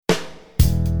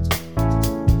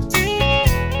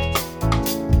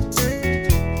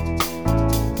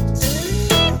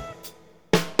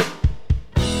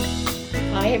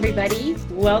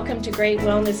Welcome to Great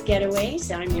Wellness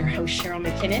Getaways. I'm your host, Cheryl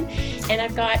McKinnon, and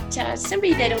I've got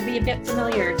somebody that'll be a bit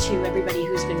familiar to everybody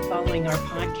who's been following our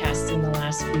podcast in the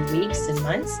last few weeks and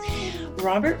months.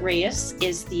 Robert Reyes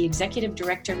is the Executive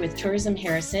Director with Tourism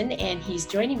Harrison, and he's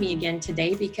joining me again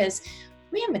today because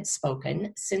we haven't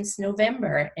spoken since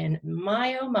November, and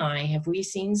my oh my, have we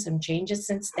seen some changes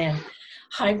since then.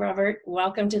 Hi, Robert.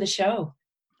 Welcome to the show.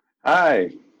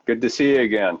 Hi. Good to see you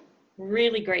again.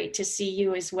 Really great to see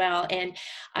you as well. And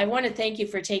I want to thank you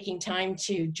for taking time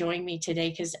to join me today,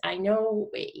 because I know,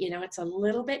 it's a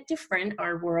little bit different,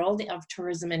 our world of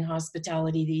tourism and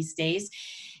hospitality these days,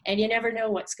 and you never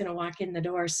know what's going to walk in the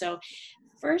door. So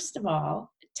first of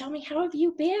all, tell me, how have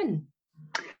you been?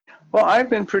 Well, I've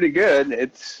been pretty good.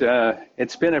 It's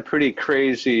been a pretty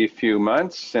crazy few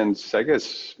months since, I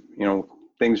guess,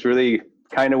 things really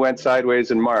kind of went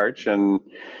sideways in March and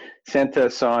sent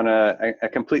us on a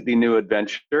completely new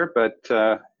adventure. But,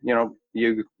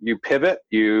 you pivot,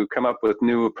 you come up with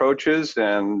new approaches,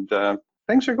 and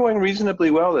things are going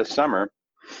reasonably well this summer.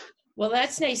 Well,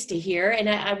 that's nice to hear. And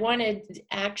I wanted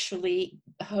actually,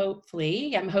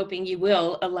 hopefully, I'm hoping you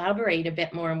will elaborate a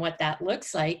bit more on what that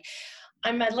looks like.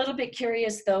 I'm a little bit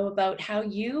curious, though, about how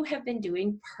you have been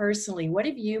doing personally. What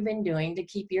have you been doing to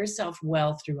keep yourself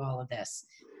well through all of this?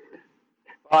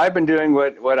 Well, I've been doing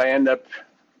what I end up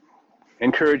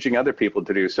encouraging other people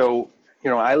to do. So,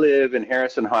 I live in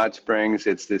Harrison Hot Springs.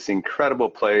 It's this incredible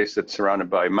place that's surrounded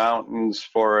by mountains,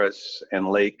 forests, and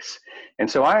lakes. And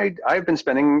so I've been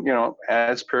spending,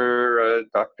 as per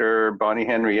Dr. Bonnie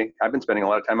Henry, I've been spending a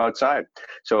lot of time outside.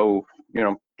 So,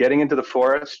 getting into the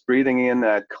forest, breathing in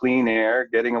that clean air,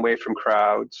 getting away from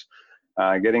crowds,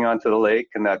 getting onto the lake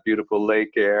and that beautiful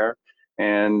lake air.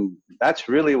 And that's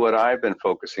really what I've been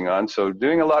focusing on. So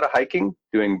doing a lot of hiking,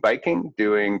 doing biking,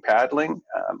 doing paddling,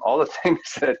 all the things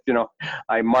that,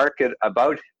 I market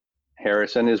about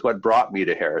Harrison is what brought me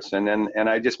to Harrison. And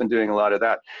I've just been doing a lot of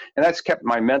that. And that's kept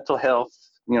my mental health,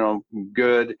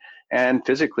 good. And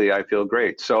physically, I feel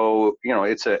great. So,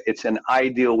 it's an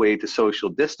ideal way to social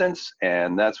distance.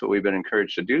 And that's what we've been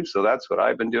encouraged to do. So that's what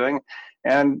I've been doing.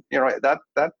 And,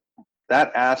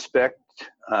 that aspect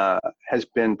has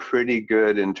been pretty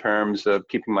good in terms of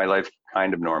keeping my life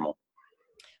kind of normal.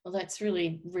 Well, that's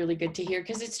really, really good to hear,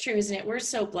 because it's true, isn't it? We're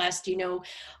so blessed.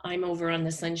 I'm over on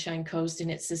the Sunshine Coast, and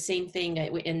it's the same thing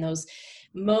in those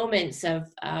moments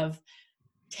of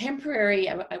temporary,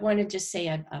 I want to just say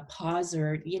a pause,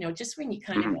 or, just when you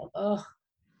kind of go, oh,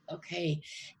 okay,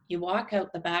 you walk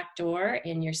out the back door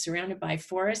and you're surrounded by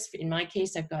forest. In my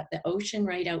case, I've got the ocean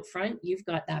right out front. You've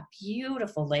got that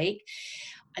beautiful lake.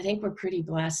 I think we're pretty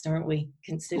blessed, aren't we?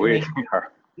 Considering, we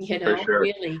are, for sure.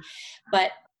 Really.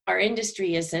 But our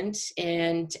industry isn't,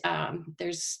 and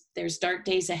there's dark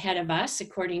days ahead of us,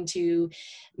 according to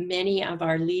many of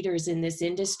our leaders in this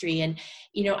industry. And,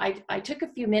 I took a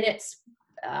few minutes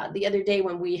the other day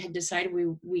when we had decided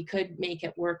we could make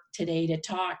it work today to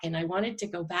talk, and I wanted to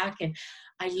go back, and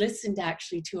I listened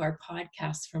actually to our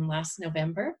podcast from last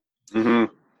November.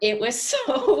 Mm-hmm. It was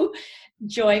so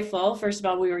joyful. First of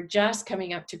all, we were just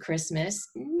coming up to Christmas.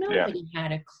 Nobody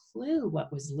had a clue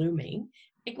what was looming.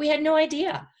 Like, we had no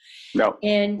idea. No.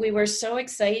 And we were so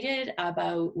excited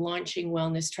about launching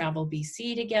Wellness Travel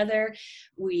BC together.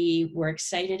 We were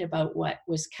excited about what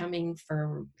was coming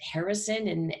for Harrison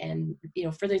and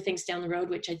further things down the road,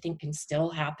 which I think can still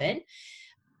happen,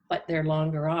 but they're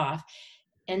longer off.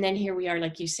 And then here we are,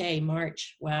 like you say,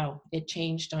 March. Wow, it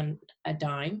changed on a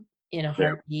dime, in a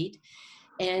heartbeat.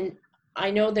 And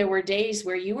I know there were days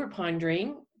where you were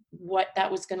pondering what that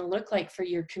was going to look like for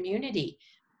your community.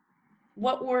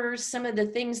 What were some of the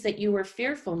things that you were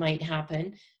fearful might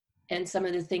happen, and some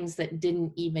of the things that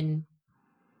didn't even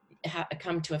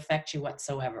come to affect you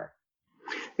whatsoever?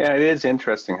 Yeah, it is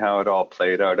interesting how it all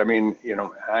played out. I mean,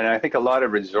 and I think a lot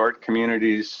of resort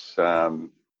communities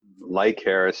like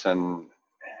Harrison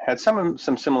had some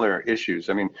similar issues.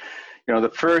 I mean, the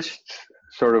first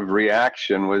sort of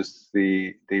reaction was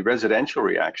the residential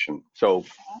reaction. So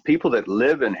people that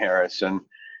live in Harrison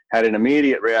had an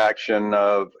immediate reaction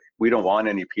of, we don't want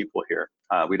any people here.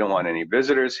 We don't want any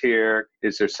visitors here.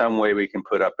 Is there some way we can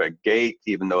put up a gate,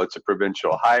 even though it's a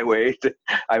provincial highway?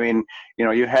 I mean,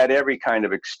 you had every kind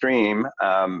of extreme.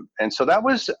 And so that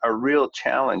was a real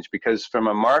challenge, because from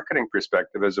a marketing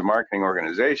perspective, as a marketing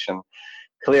organization,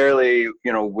 clearly,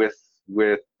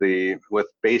 with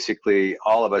basically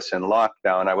all of us in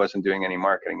lockdown, I wasn't doing any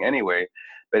marketing anyway,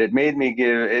 but it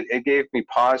gave me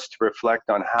pause to reflect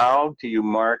on, how do you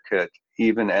market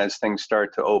even as things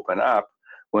start to open up,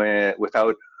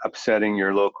 without upsetting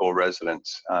your local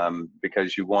residents,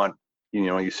 because you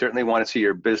certainly want to see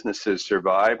your businesses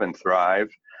survive and thrive,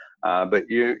 But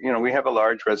we have a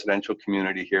large residential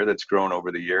community here that's grown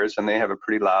over the years, and they have a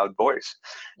pretty loud voice.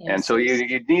 Yes. And so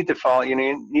you need to follow. You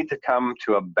need to come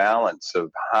to a balance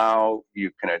of how you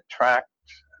can attract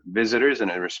visitors in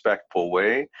a respectful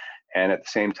way, and at the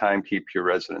same time keep your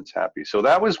residents happy. So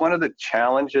that was one of the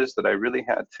challenges that I really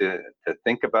had to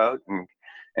think about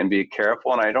and be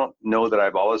careful. And I don't know that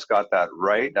I've always got that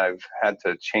right. I've had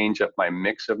to change up my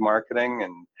mix of marketing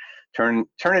and turn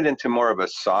it into more of a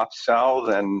soft sell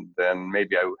than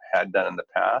maybe I had done in the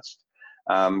past.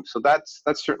 So that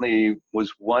certainly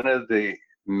was one of the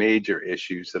major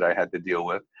issues that I had to deal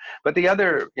with. But the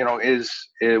other,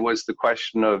 it was the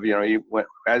question of,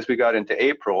 as we got into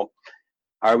April,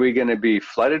 are we going to be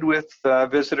flooded with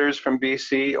visitors from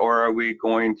BC, or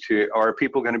are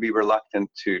people going to be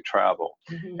reluctant to travel?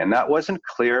 Mm-hmm. And that wasn't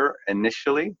clear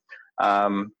initially.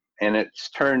 And it's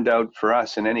turned out for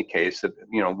us in any case that,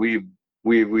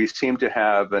 we seem to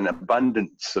have an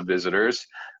abundance of visitors,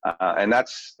 and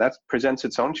that presents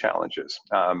its own challenges.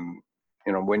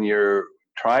 When you're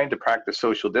trying to practice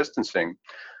social distancing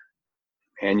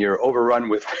and you're overrun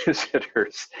with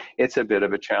visitors, it's a bit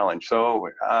of a challenge. So,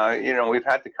 we've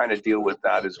had to kind of deal with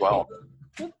that as well.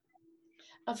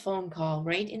 A phone call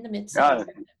right in the midst of a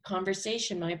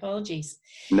conversation. My apologies.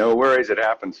 No worries, it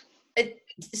happens.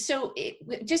 So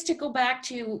just to go back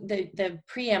to the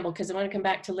preamble, because I want to come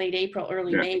back to late April,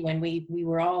 early May, when we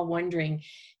were all wondering,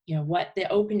 what the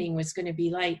opening was going to be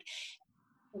like.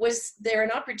 Was there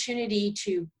an opportunity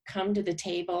to come to the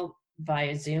table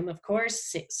via Zoom, of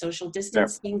course, social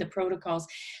distancing, the protocols,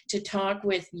 to talk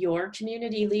with your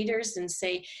community leaders and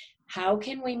say, how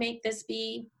can we make this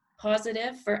be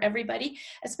positive for everybody,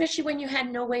 especially when you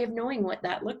had no way of knowing what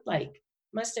that looked like?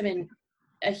 Must have been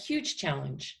a huge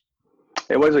challenge.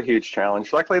 It was a huge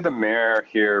challenge. Luckily, the mayor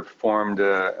here formed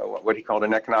what he called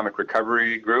an economic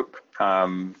recovery group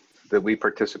that we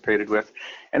participated with.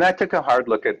 And I took a hard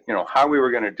look at, how we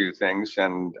were going to do things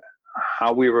and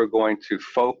how we were going to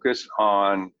focus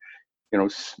on,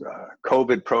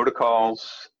 COVID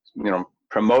protocols,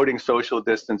 promoting social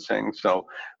distancing. So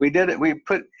we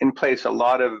put in place a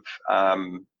lot of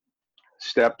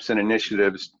steps and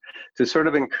initiatives to sort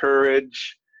of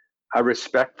encourage a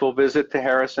respectful visit to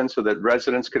Harrison so that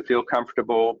residents could feel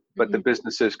comfortable, but the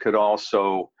businesses could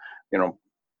also,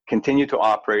 continue to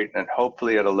operate and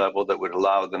hopefully at a level that would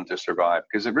allow them to survive.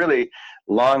 Because it really,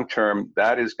 long term,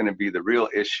 that is going to be the real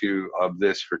issue of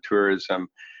this for tourism.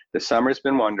 The summer's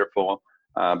been wonderful,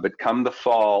 but come the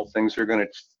fall, things are going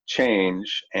to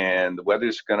change and the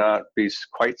weather's going to be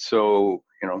quite so,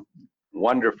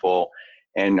 wonderful.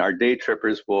 And our day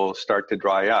trippers will start to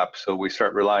dry up. So we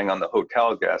start relying on the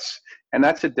hotel guests. And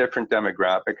that's a different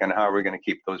demographic, and how are we going to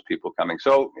keep those people coming?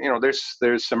 So,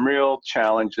 there's some real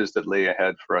challenges that lay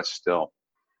ahead for us still.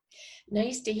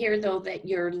 Nice to hear, though, that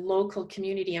your local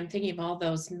community, I'm thinking of all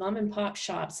those mom and pop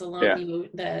shops along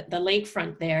the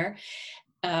lakefront there,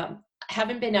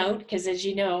 haven't been out because, as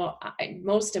you know,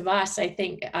 most of us, I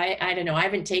think, I don't know, I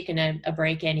haven't taken a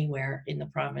break anywhere in the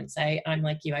province. I'm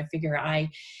like you. I figure I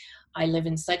live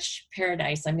in such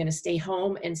paradise. I'm going to stay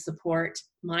home and support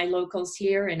my locals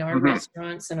here in our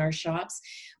restaurants and our shops,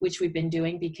 which we've been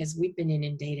doing because we've been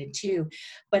inundated too.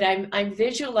 But I'm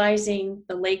visualizing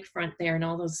the lakefront there and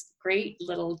all those great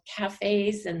little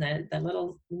cafes and the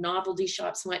little novelty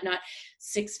shops and whatnot,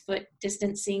 6 foot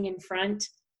distancing in front,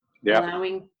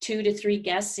 allowing 2 to 3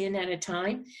 guests in at a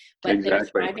time. But they're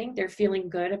thriving. They're feeling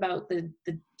good about the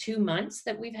 2 months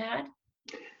that we've had.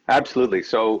 Absolutely.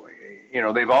 So,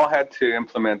 they've all had to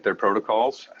implement their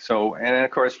protocols. So, and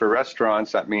of course, for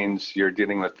restaurants, that means you're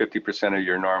dealing with 50% of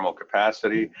your normal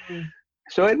capacity. Mm-hmm.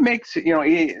 So it makes,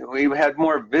 we've had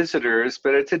more visitors,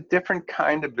 but it's a different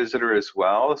kind of visitor as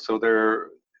well. So they're,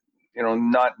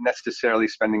 not necessarily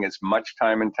spending as much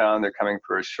time in town. They're coming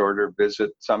for a shorter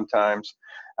visit sometimes.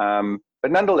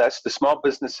 But nonetheless, the small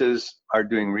businesses are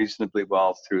doing reasonably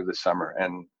well through the summer.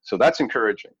 And so that's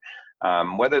encouraging.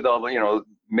 Whether they'll,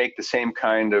 make the same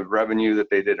kind of revenue that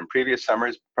they did in previous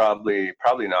summers, probably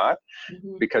not,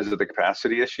 because of the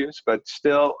capacity issues. But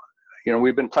still,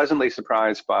 we've been pleasantly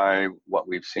surprised by what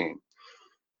we've seen.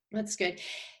 That's good.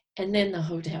 And then the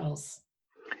hotels.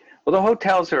 Well, the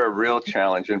hotels are a real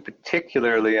challenge, and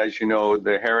particularly, as you know,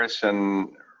 the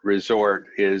Harrison Resort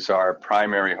is our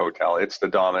primary hotel. It's the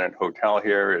dominant hotel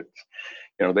here. It's,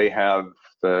 they have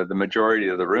the majority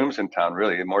of the rooms in town,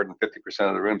 really more than 50%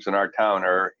 of the rooms in our town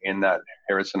are in that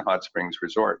Harrison Hot Springs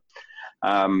Resort.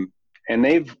 And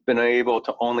they've been able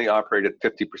to only operate at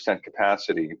 50%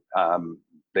 capacity.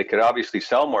 They could obviously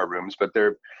sell more rooms, but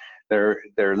their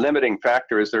limiting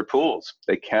factor is their pools.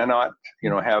 They cannot,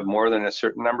 have more than a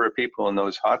certain number of people in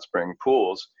those hot spring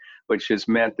pools which has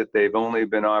meant that they've only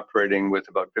been operating with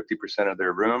about 50% of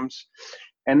their rooms.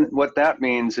 And what that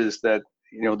means is that,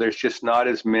 there's just not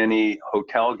as many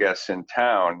hotel guests in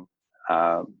town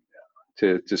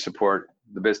to support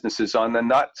the businesses on the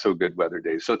not so good weather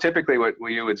days. So typically what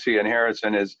you would see in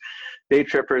Harrison is day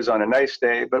trippers on a nice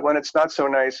day, but when it's not so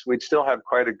nice, we'd still have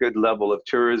quite a good level of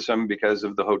tourism because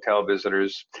of the hotel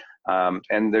visitors,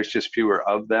 and there's just fewer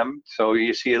of them. So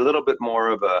you see a little bit more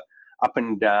of a up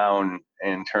and down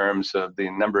in terms of the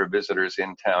number of visitors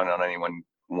in town on any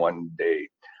one day.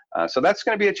 So that's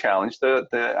going to be a challenge.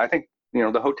 I think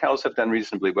the hotels have done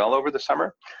reasonably well over the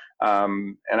summer.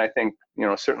 And I think,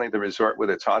 certainly the resort with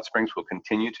its hot springs will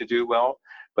continue to do well,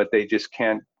 but they just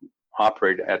can't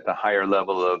operate at the higher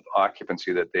level of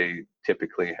occupancy that they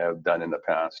typically have done in the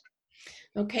past.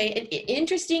 Okay.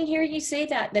 Interesting hearing you say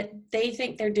that they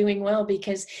think they're doing well,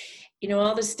 because,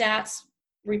 all the stats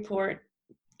report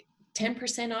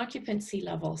 10% occupancy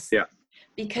levels. Yeah.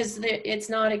 Because it's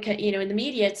not in the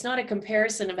media, it's not a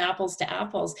comparison of apples to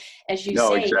apples. As you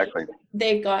No, say, exactly.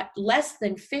 They've got less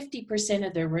than 50%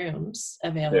 of their rooms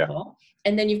available. Yeah.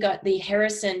 And then you've got the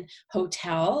Harrison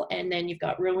Hotel, and then you've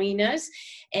got Rowena's,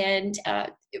 and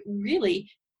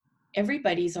really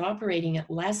everybody's operating at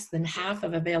less than half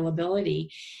of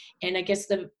availability. And I guess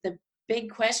the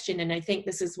big question, and I think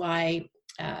this is why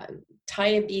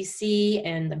TAIA BC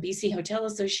and the BC Hotel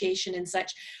Association and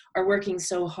such are working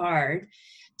so hard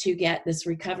to get this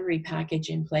recovery package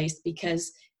in place,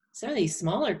 because some of these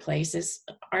smaller places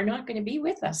are not going to be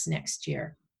with us next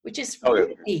year, which is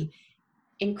really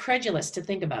incredulous to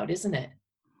think about, isn't it?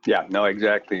 Yeah, no,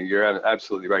 exactly. You're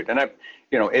absolutely right. And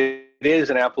it is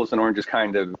an apples and oranges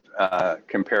kind of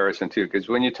comparison too, because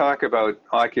when you talk about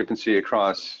occupancy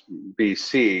across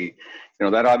BC,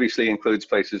 that obviously includes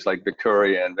places like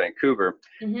Victoria and Vancouver.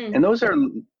 Mm-hmm. And those are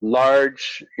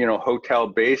large, hotel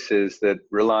bases that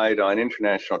relied on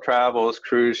international travels,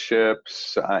 cruise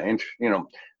ships,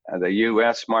 the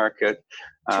U.S. market.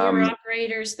 Tour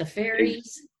operators, the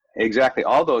ferries. Exactly,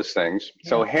 all those things. Yeah.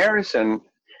 So Harrison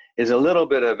is a little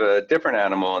bit of a different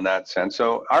animal in that sense.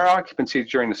 So our occupancy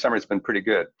during the summer has been pretty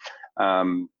good.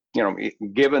 Even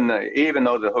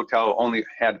though the hotel only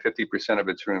had 50% of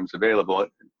its rooms available,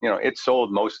 it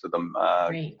sold most of them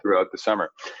throughout the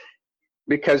summer,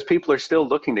 because people are still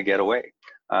looking to get away.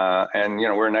 And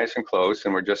we're nice and close,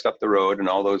 and we're just up the road, and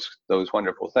all those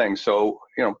wonderful things. So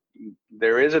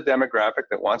there is a demographic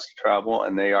that wants to travel,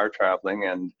 and they are traveling,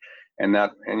 and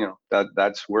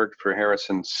that's worked for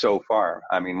Harrison so far.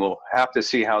 I mean, we'll have to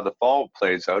see how the fall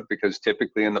plays out, because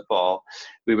typically in the fall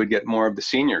we would get more of the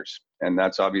seniors, and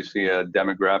that's obviously a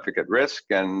demographic at risk,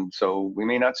 and so we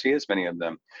may not see as many of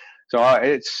them. So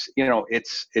it's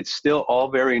still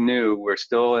all very new. We're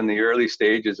still in the early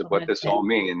stages of what this all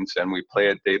means, and we play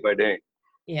it day by day.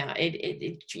 Yeah,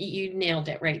 you nailed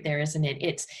it right there, isn't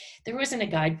it? There wasn't a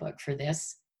guidebook for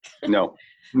this. No,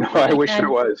 I wish there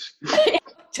was.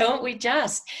 Don't we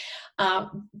just?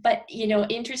 But,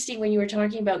 interesting when you were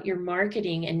talking about your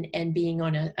marketing and being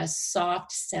on a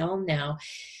soft sell now,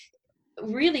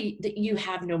 really you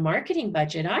have no marketing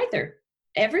budget either.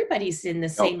 Everybody's in the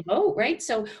same boat, right?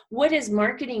 So what does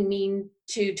marketing mean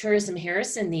to Tourism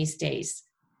Harrison these days?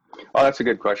 Oh, that's a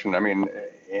good question. I mean,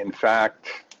 in fact,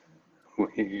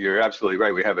 you're absolutely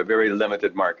right. We have a very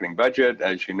limited marketing budget.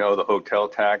 As you know, the hotel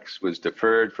tax was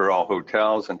deferred for all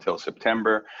hotels until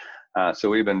September. So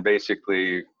we've been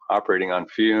basically operating on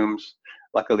fumes.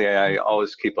 Luckily, I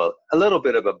always keep a little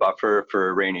bit of a buffer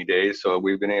for rainy days, so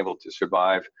we've been able to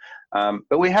survive.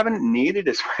 But we haven't needed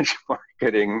as much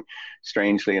marketing,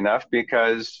 strangely enough,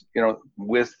 because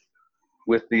with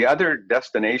the other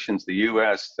destinations, the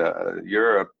U.S.,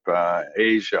 Europe,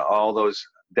 Asia, all those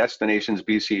destinations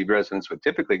BC residents would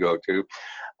typically go to,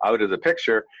 out of the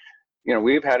picture.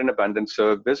 We've had an abundance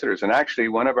of visitors, and actually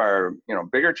one of our,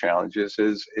 bigger challenges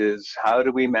is how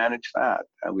do we manage that?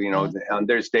 And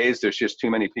there's days there's just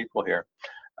too many people here.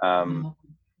 And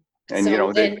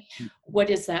so then what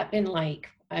has that been like?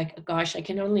 Gosh, I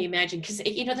can only imagine, because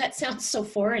that sounds so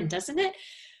foreign, doesn't it?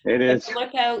 It is.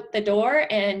 Look out the door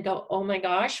and go, oh my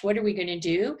gosh, what are we going to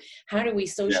do? How do we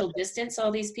social distance all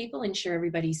these people, ensure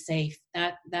everybody's safe?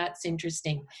 That's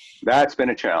interesting. That's been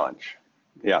a challenge.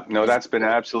 Yeah, no, that's been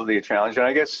absolutely a challenge. And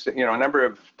I guess, a number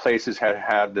of places have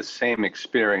had the same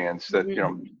experience that,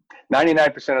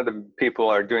 99% of the people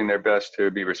are doing their best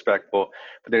to be respectful,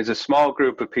 but there's a small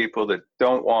group of people that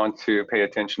don't want to pay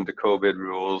attention to COVID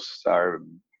rules, are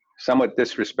somewhat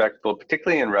disrespectful,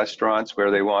 particularly in restaurants where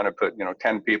they want to put,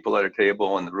 10 people at a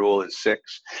table and the rule is 6,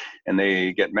 and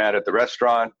they get mad at the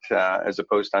restaurant as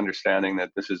opposed to understanding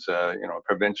that this is a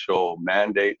provincial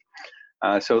mandate.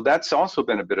 So that's also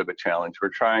been a bit of a challenge. We're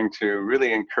trying to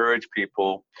really encourage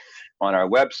people on our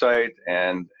website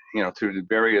and through the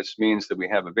various means that we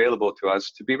have available to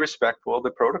us to be respectful of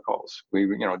the protocols.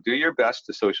 Do your best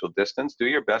to social distance, do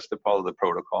your best to follow the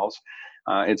protocols.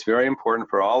 It's very important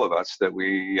for all of us that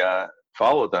we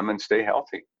follow them and stay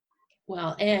healthy.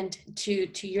 Well, and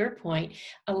to your point,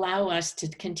 allow us to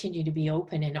continue to be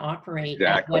open and operate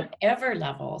Exactly. at whatever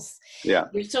levels. Yeah.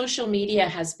 Your social media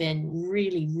has been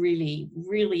really, really,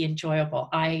 really enjoyable.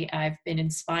 I've been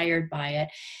inspired by it.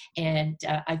 And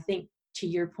I think, to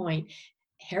your point,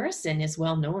 Harrison is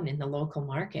well known in the local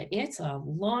market. It's a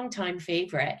longtime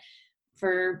favorite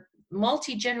for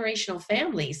multi-generational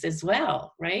families as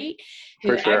well, right?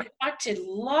 For sure. I've talked to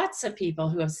lots of people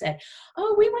who have said,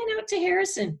 oh, we went out to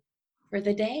Harrison for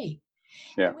the day.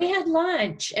 Yeah. We had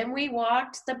lunch and we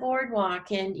walked the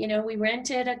boardwalk, and we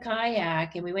rented a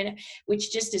kayak and we went,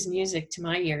 which just is music to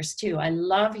my ears too. I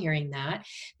love hearing that,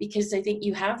 because I think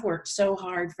you have worked so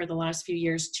hard for the last few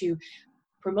years to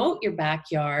promote your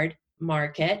backyard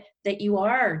market that you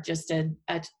are just a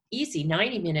easy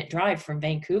 90-minute drive from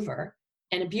Vancouver,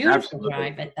 and a beautiful Absolutely.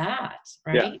 drive at that,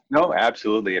 right? Yeah, no,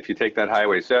 absolutely. If you take that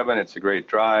Highway 7, it's a great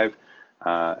drive.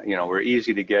 We're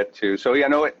easy to get to. So,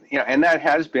 and that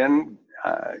has been,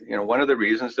 one of the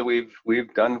reasons that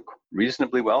we've done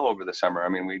reasonably well over the summer. I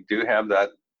mean, we do have that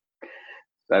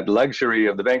luxury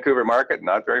of the Vancouver market,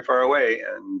 not very far away,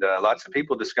 and lots of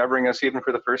people discovering us even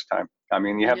for the first time. I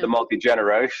mean, you have the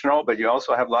multi-generational, but you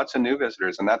also have lots of new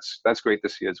visitors, and that's great to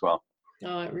see as well.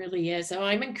 Oh, it really is. Oh,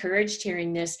 I'm encouraged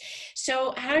hearing this.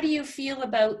 So how do you feel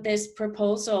about this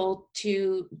proposal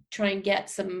to try and get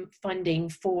some funding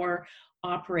for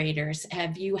operators?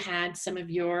 Have you had some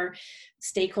of your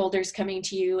stakeholders coming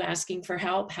to you asking for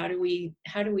help? How do we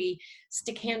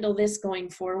handle this going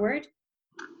forward?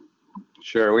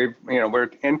 Sure.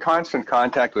 We're in constant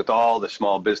contact with all the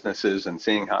small businesses and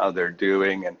seeing how they're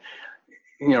doing. And,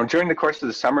 during the course of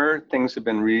the summer, things have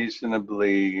been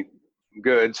reasonably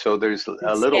good. So there's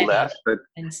a little less, but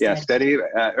yeah, steady.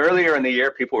 Earlier in the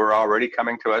year, people were already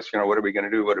coming to us, what are we going to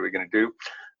do? What are we going to do?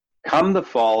 Come the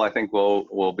fall, I think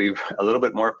we'll be a little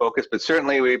bit more focused, but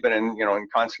certainly we've been in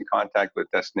constant contact with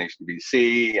Destination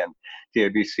BC and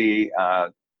TABC,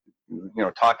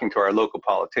 talking to our local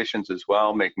politicians as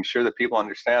well, making sure that people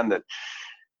understand that,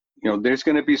 there's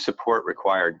going to be support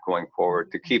required going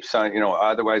forward to keep some,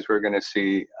 otherwise we're going to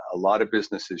see a lot of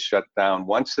businesses shut down.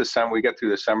 Once we get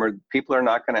through the summer, people are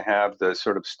not going to have the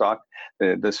sort of stock,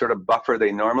 the sort of buffer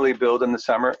they normally build in the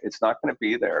summer. It's not going to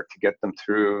be there to get them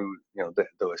through,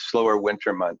 the slower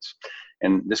winter months.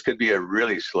 And this could be a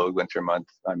really slow winter month.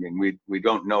 I mean, we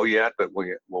don't know yet, but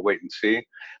we'll wait and see.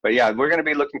 But yeah, we're going to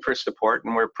be looking for support,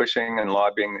 and we're pushing and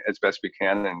lobbying as best we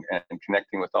can, and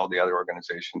connecting with all the other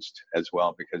organizations as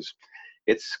well, because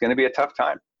it's going to be a tough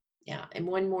time. Yeah, and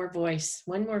one more voice,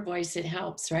 it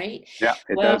helps, right? Yeah,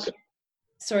 it does.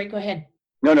 Sorry, go ahead.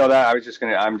 No, I'm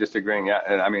just agreeing. Yeah,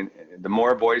 and I mean, the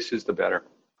more voices, the better.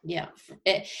 Yeah.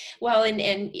 Well,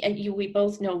 and we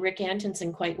both know Rick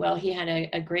Antonsen quite well. He had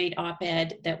a great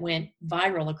op-ed that went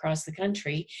viral across the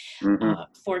country,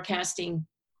 forecasting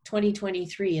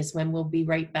 2023 is when we'll be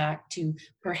right back to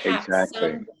perhaps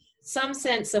some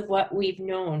sense of what we've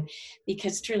known,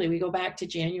 because truly we go back to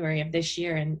January of this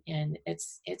year, and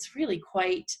it's really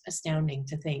quite astounding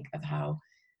to think of how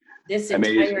this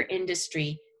entire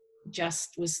industry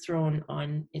just was thrown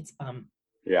on its bum.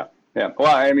 Yeah. Yeah,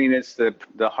 well, I mean, it's the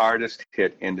hardest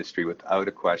hit industry without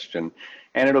a question,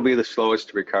 and it'll be the slowest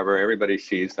to recover. Everybody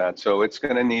sees that, so it's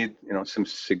going to need, some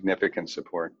significant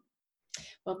support.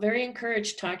 Well, very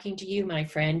encouraged talking to you, my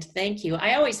friend. Thank you.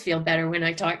 I always feel better when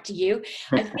I talk to you.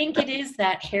 I think it is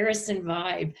that Harrison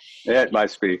vibe. Yeah, it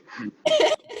must be.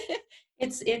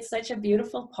 It's such a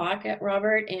beautiful pocket,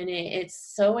 Robert, and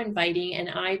it's so inviting. And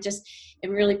I just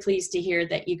am really pleased to hear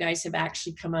that you guys have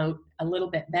actually come out a little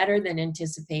bit better than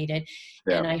anticipated.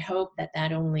 Yeah. And I hope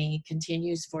that only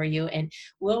continues for you. And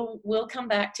we'll come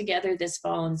back together this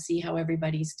fall and see how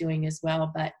everybody's doing as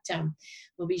well. But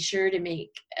we'll be sure to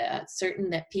make certain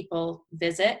that people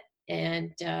visit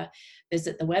and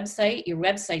visit the website. Your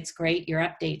website's great. Your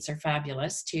updates are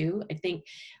fabulous too.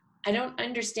 I don't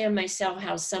understand myself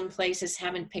how some places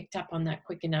haven't picked up on that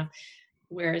quick enough,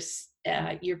 whereas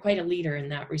you're quite a leader in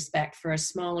that respect. For a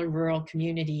smaller rural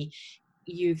community,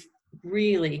 you've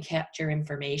really kept your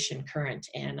information current,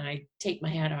 and I take my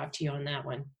hat off to you on that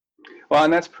one. Well,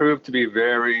 and that's proved to be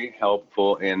very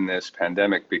helpful in this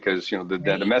pandemic, because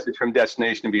the message from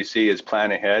Destination BC is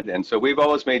plan ahead, and so we've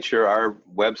always made sure our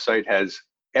website has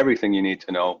everything you need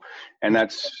to know, and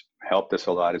that's helped us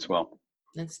a lot as well.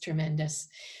 That's tremendous.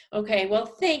 Okay, well,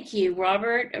 thank you,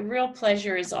 Robert. A real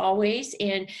pleasure as always,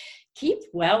 and keep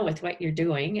well with what you're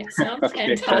doing. It sounds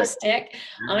Okay, fantastic.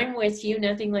 I'm with you.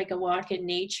 Nothing like a walk in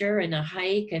nature and a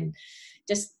hike and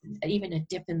just even a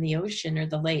dip in the ocean or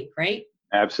the lake, right?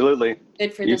 absolutely.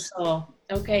 Good for You, the soul.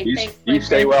 Okay, you, thanks, my you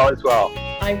stay friend. well as well.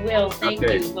 I will. Thank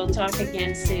Okay. you. We'll talk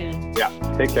again soon. Yeah.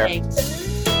 Take care. Okay.